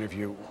began this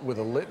interview with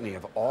a litany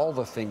of all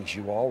the things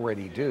you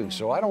already do,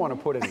 so I don't want to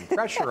put any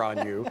pressure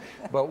on you,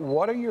 but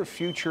what are your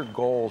future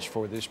goals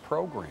for this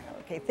program?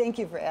 Okay, thank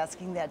you for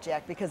asking that,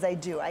 Jack, because I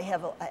do. I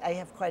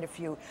have quite a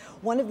few.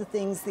 One of the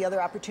things, the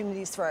other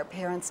opportunities for our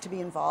parents to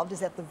be involved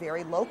is at the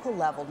very local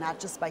level, not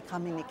just by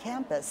coming to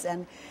campus.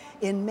 And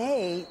in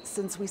May,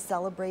 since we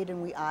celebrate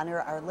and we honor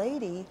Our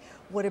Lady,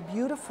 what a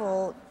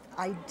beautiful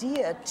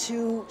idea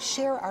to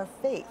share our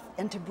faith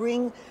and to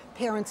bring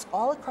parents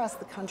all across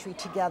the country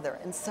together.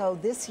 And so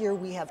this year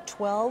we have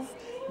 12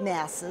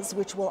 masses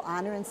which will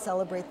honor and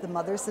celebrate the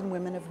mothers and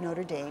women of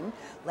Notre Dame.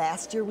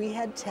 Last year we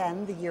had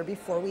 10, the year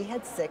before we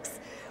had 6.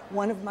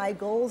 One of my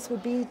goals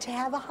would be to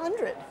have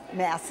 100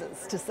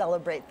 masses to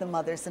celebrate the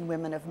mothers and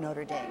women of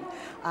Notre Dame,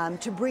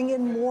 to bring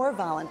in more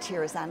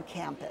volunteers on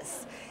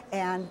campus,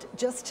 and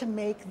just to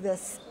make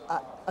this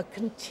a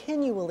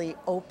continually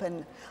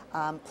open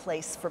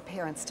place for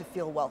parents to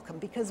feel welcome,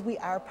 because we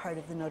are part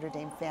of the Notre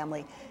Dame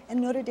family, and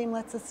Notre Dame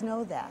lets us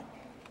know that.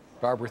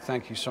 Barbara,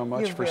 thank you so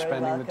much You're for very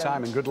spending welcome. the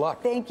time, and good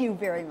luck. Thank you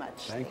very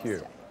much. Thank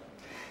you.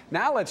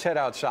 Now let's head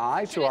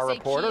outside to our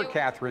reporter,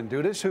 Catherine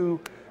Dudas,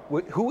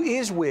 who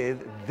is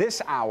with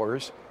this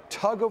hour's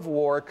tug of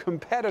war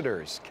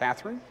competitors.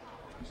 Catherine?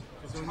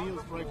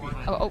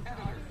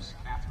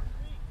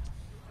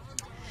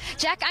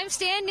 Jack, I'm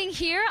standing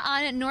here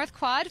on North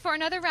Quad for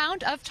another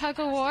round of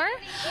tug of war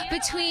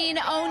between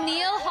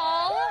O'Neill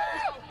Hall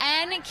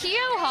and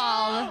Keough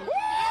Hall.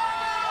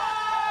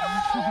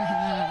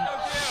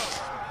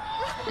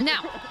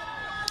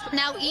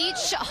 Now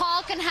each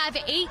hall can have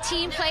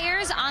 18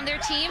 players on their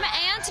team,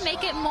 and to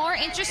make it more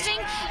interesting,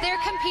 they're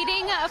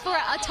competing for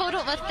a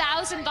total of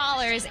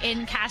 $1,000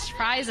 in cash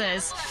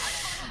prizes.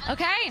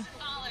 Okay,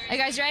 are you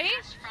guys ready?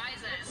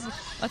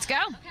 Let's go.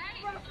 3,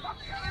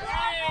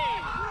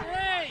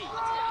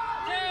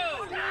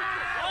 2,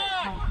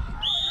 1.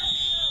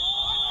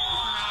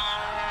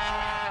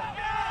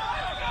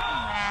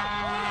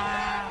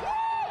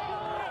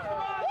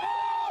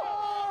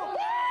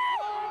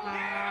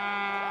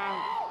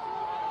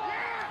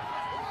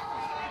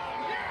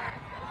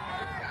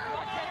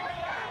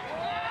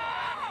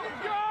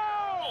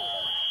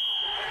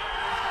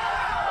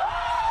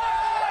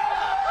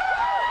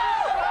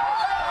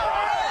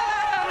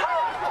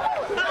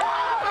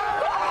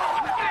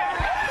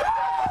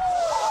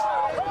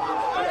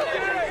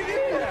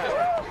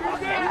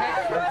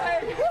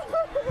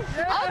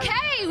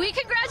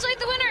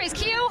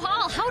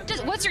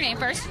 What's your name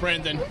first?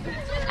 Brandon.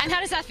 And how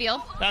does that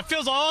feel? That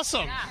feels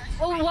awesome. Yeah.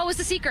 Well, what was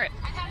the secret?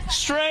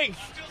 Strength.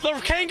 The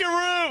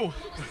kangaroo.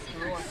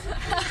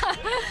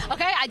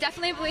 Okay, I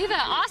definitely believe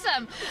that.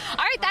 Awesome. All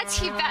right, that's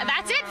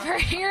it for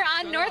here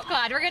on North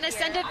Quad. We're going to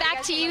send it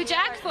back to you,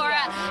 Jack, for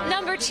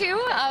number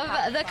 2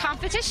 of the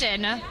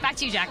competition. Back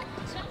to you, Jack.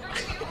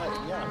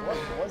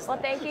 Well,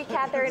 thank you,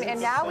 Catherine. And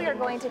now we are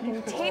going to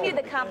continue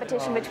the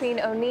competition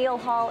between O'Neill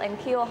Hall and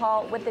Keough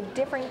Hall with a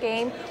different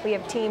game. We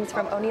have teams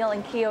from O'Neill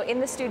and Keough in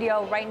the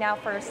studio right now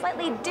for a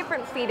slightly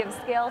different feat of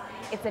skill.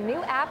 It's a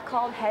new app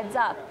called Heads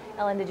Up.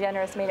 Ellen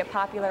DeGeneres made it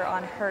popular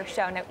on her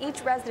show. Now,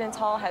 each residence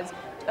hall has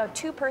a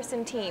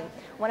 2-person team.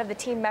 One of the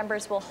team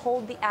members will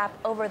hold the app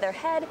over their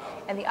head,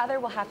 and the other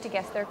will have to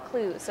guess their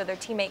clues, so their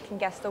teammate can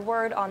guess the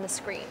word on the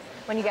screen.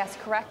 When you guess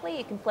correctly,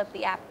 you can flip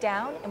the app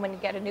down, and when you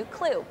get a new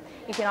clue,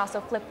 you can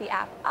also flip the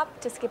app up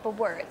to skip a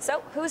word.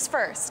 So, who's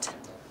first?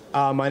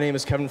 My name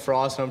is Kevin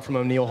Frost, and I'm from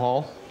O'Neill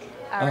Hall.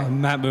 All right.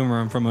 Matt Boomer,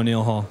 I'm from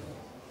O'Neill Hall.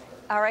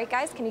 All right,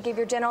 guys, can you give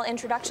your general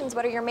introductions?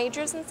 What are your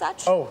majors and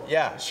such? Oh,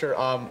 yeah, sure.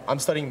 I'm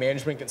studying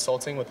management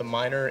consulting with a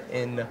minor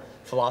in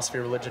philosophy,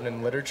 religion,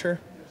 and literature.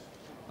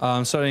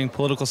 I'm studying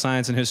political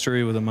science and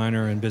history with a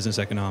minor in business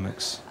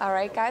economics. All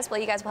right, guys. Well,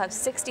 you guys will have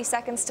 60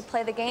 seconds to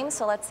play the game,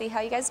 so let's see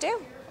how you guys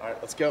do. All right,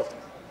 let's go.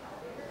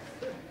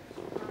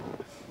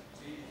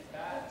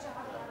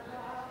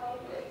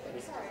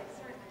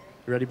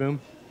 You ready,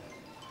 Boom?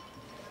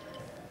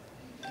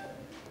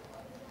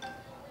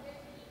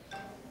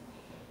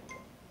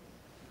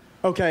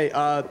 Okay,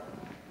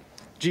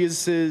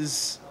 Jesus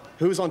is,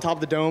 who's on top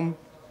of the dome?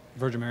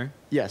 Virgin Mary?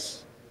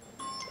 Yes.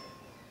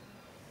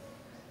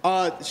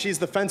 She's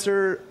the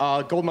fencer,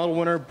 gold medal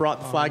winner, brought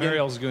the flag Mary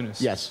in.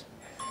 Elzagunis. Yes.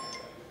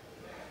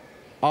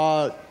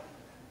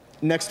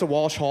 Next to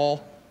Walsh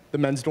Hall, the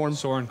men's dorm.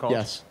 Soren College.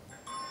 Yes.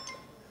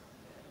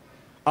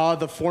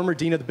 The former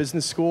dean of the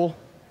business school.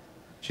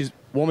 She's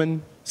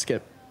woman,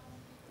 skip.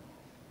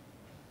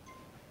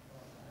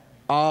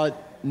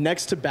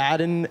 Next to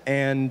Baden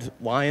and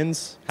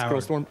Lions,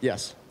 girls dorm.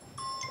 Yes.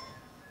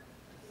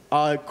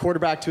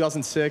 Quarterback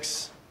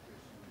 2006.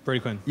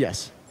 Brady Quinn.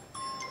 Yes.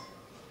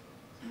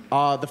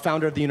 The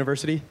founder of the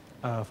university.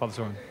 Father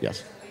Soren.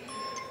 Yes.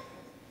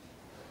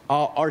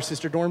 Our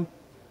sister dorm.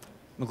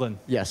 McGlynn.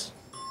 Yes.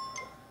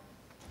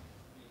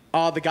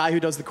 The guy who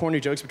does the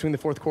corny jokes between the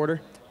fourth quarter.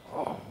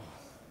 Oh.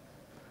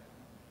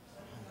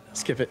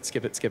 Skip it,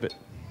 skip it, skip it.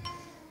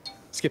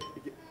 Skip.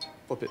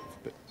 Flip it,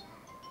 flip it.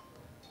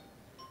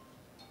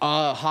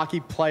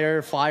 Hockey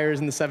player, Flyers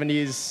in the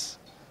 70s.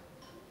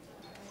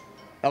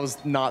 That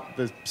was not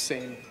the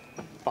same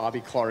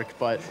Bobby Clark,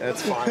 but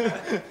that's fine.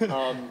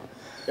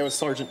 It was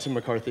Sergeant Tim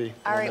McCarthy.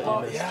 All right,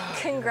 well,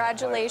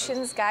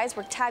 congratulations, guys.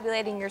 We're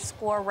tabulating your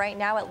score right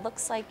now. It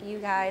looks like you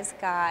guys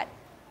got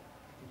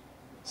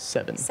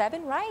 7.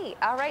 7, right.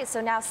 All right, so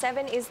now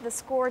 7 is the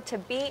score to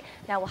beat.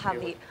 Now we'll have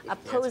the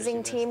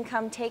opposing team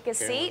come take a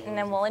seat, and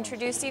then we'll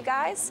introduce you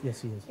guys.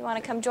 Yes, he is. You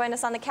want to come join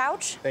us on the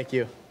couch? Thank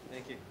you.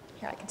 Thank you.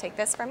 Here, I can take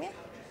this from you.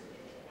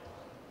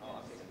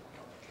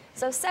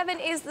 So 7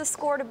 is the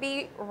score to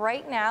beat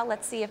right now.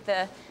 Let's see if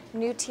the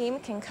new team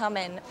can come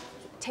and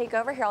take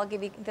over. Here, I'll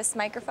give you this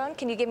microphone.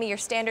 Can you give me your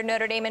standard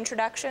Notre Dame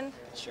introduction?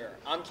 Sure.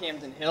 I'm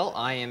Camden Hill.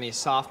 I am a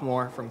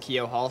sophomore from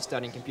Keough Hall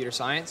studying computer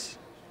science.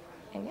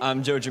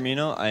 I'm Joe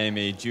Gemino. I am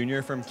a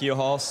junior from Keough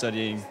Hall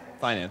studying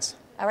finance.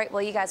 All right,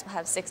 well, you guys will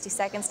have 60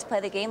 seconds to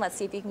play the game. Let's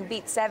see if you can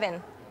beat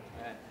 7.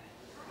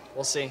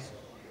 We'll see.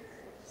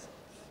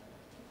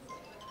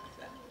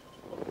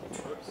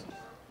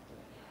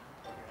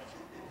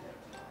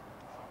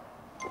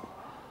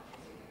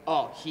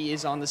 Oh, he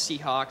is on the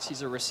Seahawks.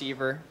 He's a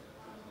receiver.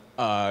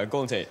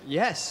 Golden Tate.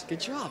 Yes, good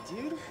job,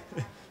 dude.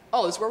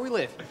 Oh, this is where we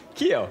live.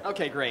 Keough.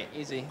 Okay, great,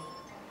 easy.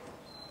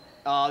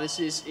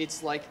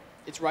 It's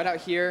right out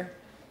here.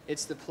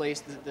 It's the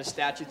place, the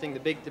statue thing, the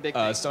big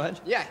thing.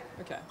 Stonehenge? Yeah,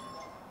 okay.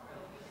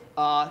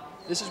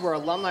 This is where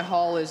Alumni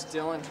Hall is,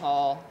 Dillon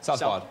Hall. South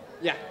Quad.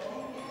 Yeah.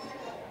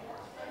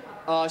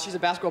 She's a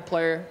basketball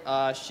player.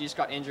 She just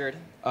got injured.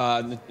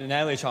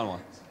 Natalie Chanwa.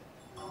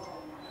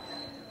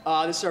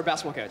 This is our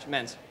basketball coach,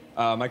 men's.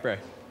 Mike Bray.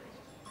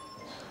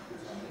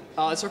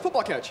 This is our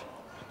football coach.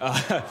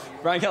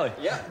 Brian Kelly.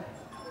 Yeah.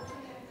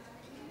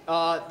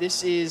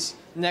 This is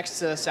next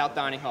to South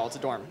Dining Hall. It's a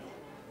dorm.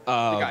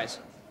 The guys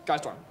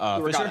dorm.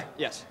 Fisher?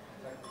 Yes.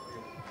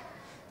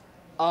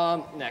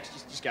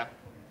 Next, just go.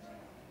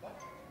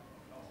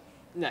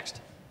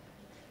 Next.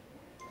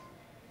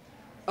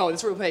 Oh, this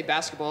is where we play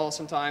basketball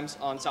sometimes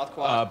on South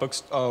Quad.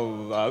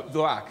 The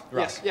Rock.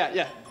 Yes,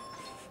 yeah.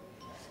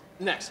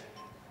 Next.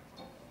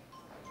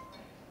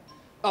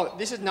 Oh,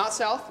 this is not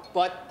South,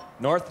 but...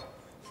 North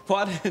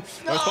Quad?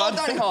 No,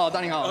 Dining Hall.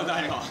 Oh,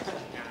 Dining Hall.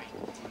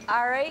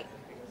 All right.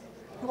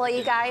 Well,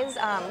 you guys,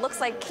 looks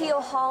like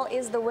Keough Hall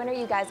is the winner.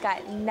 You guys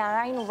got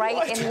 9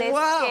 right in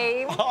this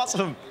game.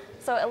 Awesome.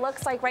 So it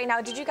looks like right now,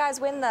 did you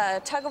guys win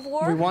the tug of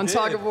war? We won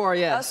tug of war,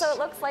 yes. So it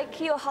looks like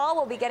Keough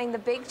will be getting the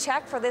big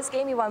check for this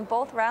game. You won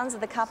both rounds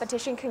of the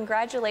competition.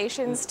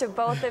 Congratulations to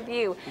both of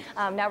you.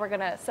 Now we're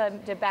going to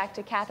send it back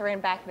to Catherine,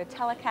 back in the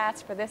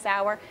telecast for this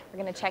hour.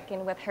 We're going to check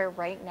in with her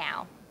right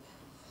now.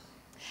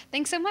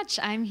 Thanks so much.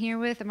 I'm here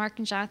with Mark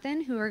and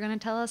Jonathan, who are going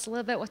to tell us a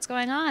little bit what's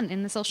going on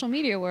in the social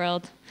media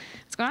world.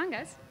 What's going on,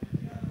 guys?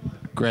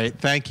 Great.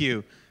 Thank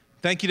you.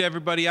 Thank you to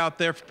everybody out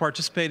there for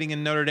participating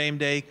in Notre Dame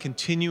Day,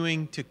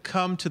 continuing to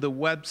come to the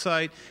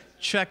website,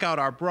 check out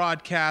our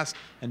broadcast,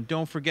 and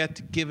don't forget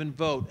to give and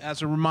vote.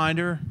 As a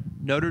reminder,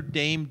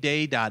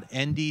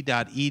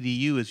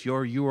 NotreDameDay.nd.edu is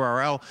your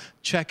URL.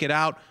 Check it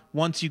out.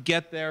 Once you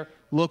get there,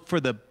 look for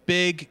the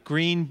big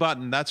green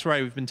button. That's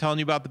right. We've been telling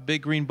you about the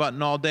big green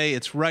button all day.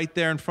 It's right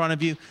there in front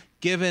of you.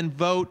 Give and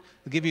vote.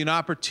 It'll give you an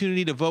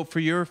opportunity to vote for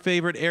your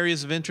favorite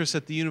areas of interest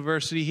at the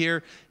university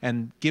here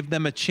and give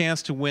them a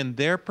chance to win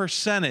their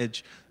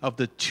percentage of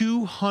the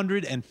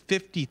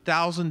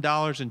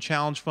 $250,000 in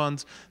challenge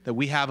funds that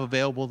we have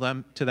available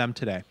to them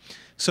today.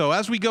 So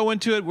as we go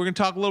into it, we're going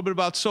to talk a little bit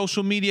about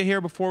social media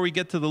here before we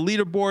get to the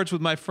leaderboards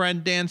with my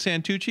friend Dan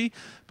Santucci.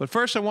 But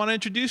first, I want to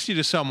introduce you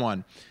to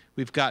someone.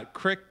 We've got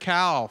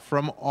Keough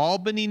from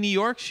Albany, New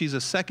York. She's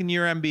a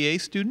second-year MBA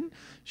student.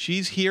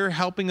 She's here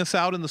helping us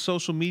out in the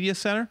social media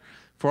center.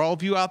 For all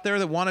of you out there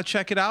that want to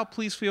check it out,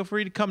 please feel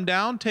free to come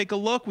down, take a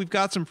look. We've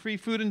got some free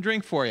food and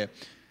drink for you.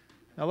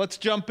 Now let's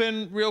jump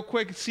in real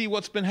quick and see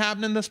what's been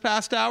happening this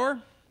past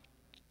hour.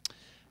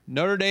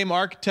 Notre Dame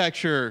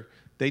Architecture,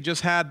 they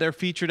just had their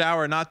featured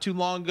hour not too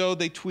long ago.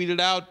 They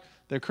tweeted out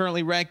they're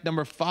currently ranked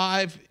number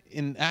 5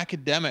 in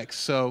academics.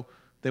 So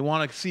they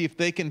want to see if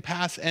they can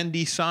pass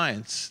ND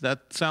Science.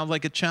 That sounds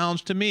like a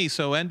challenge to me.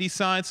 So ND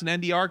Science and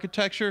ND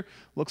Architecture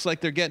looks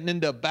like they're getting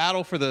into a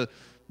battle for the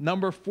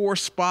number 4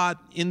 spot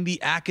in the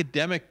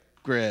academic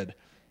grid.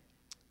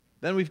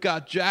 Then we've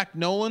got Jack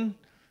Nolan.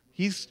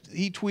 He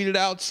tweeted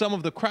out some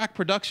of the crack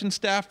production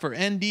staff for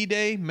ND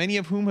Day, many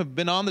of whom have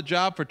been on the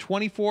job for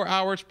 24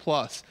 hours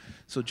plus.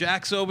 So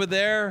Jack's over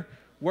there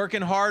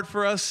working hard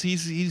for us.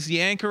 He's the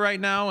anchor right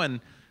now,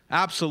 and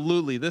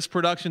absolutely, this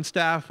production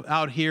staff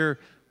out here,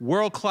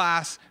 world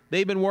class.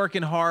 They've been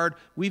working hard.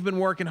 We've been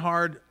working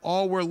hard.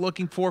 All we're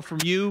looking for from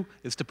you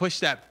is to push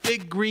that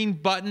big green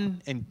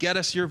button and get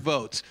us your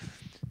votes.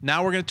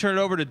 Now we're going to turn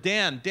it over to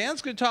Dan.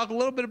 Dan's going to talk a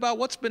little bit about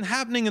what's been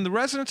happening in the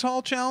Residence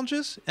Hall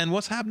challenges and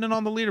what's happening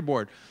on the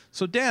leaderboard.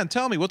 So Dan,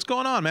 tell me, what's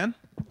going on, man?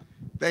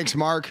 Thanks,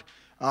 Mark.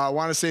 I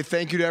want to say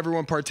thank you to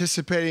everyone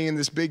participating in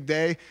this big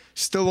day.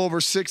 Still over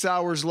 6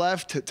 hours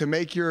left to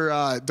make your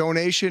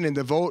donation and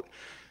to vote.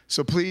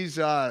 So please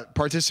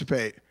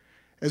participate.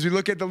 As we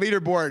look at the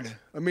leaderboard,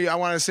 I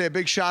want to say a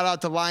big shout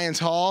out to Lions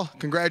Hall.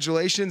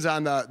 Congratulations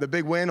on the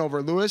big win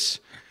over Lewis.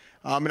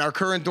 In our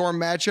current dorm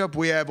matchup,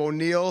 we have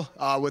O'Neill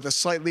with a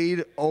slight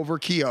lead over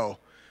Keough.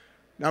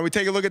 Now we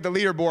take a look at the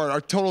leaderboard. Our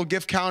total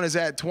gift count is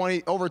at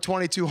over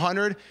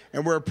 2,200,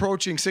 and we're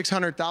approaching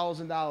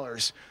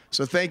 $600,000.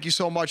 So thank you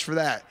so much for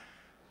that.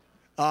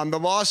 The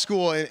law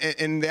school,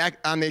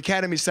 on the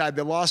academy side,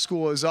 the law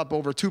school is up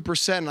over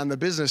 2% on the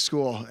business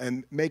school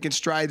and making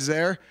strides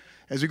there.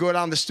 As we go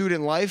down to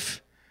student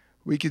life,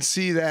 we can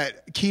see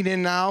that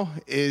Keenan now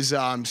is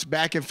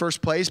back in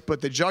first place,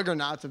 but the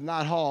juggernauts of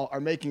Knott Hall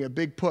are making a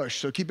big push.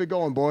 So keep it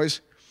going,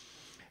 boys.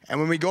 And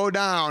when we go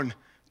down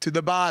to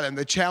the bottom,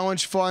 the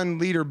Challenge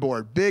Fund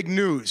leaderboard, big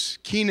news.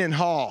 Keenan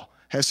Hall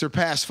has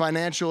surpassed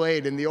financial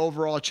aid in the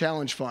overall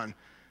Challenge Fund.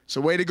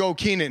 So way to go,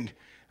 Keenan.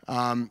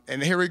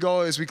 And here we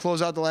go. As we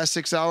close out the last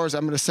 6 hours,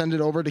 I'm going to send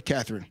it over to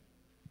Catherine.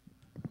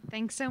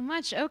 Thanks so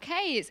much.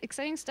 Okay, it's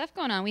exciting stuff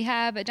going on. We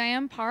have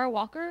Diane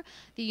Parr-Walker,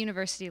 the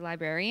university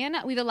librarian.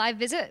 We have a live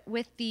visit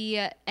with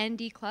the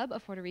ND Club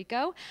of Puerto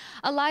Rico.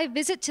 A live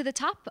visit to the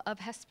top of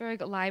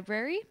Hesburgh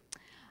Library.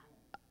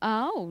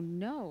 Oh,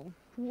 no.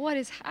 What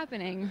is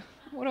happening?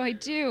 What do I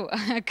do?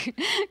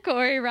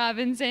 Corey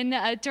Robinson,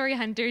 Tori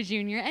Hunter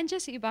Jr., and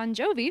Jesse Bon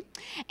Jovi,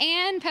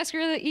 and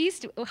Pascagoula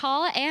East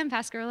Hall and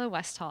Pascagoula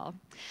West Hall.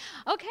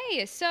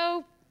 Okay,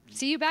 so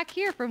see you back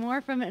here for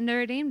more from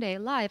Notre Dame Day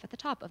live at the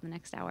top of the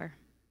next hour.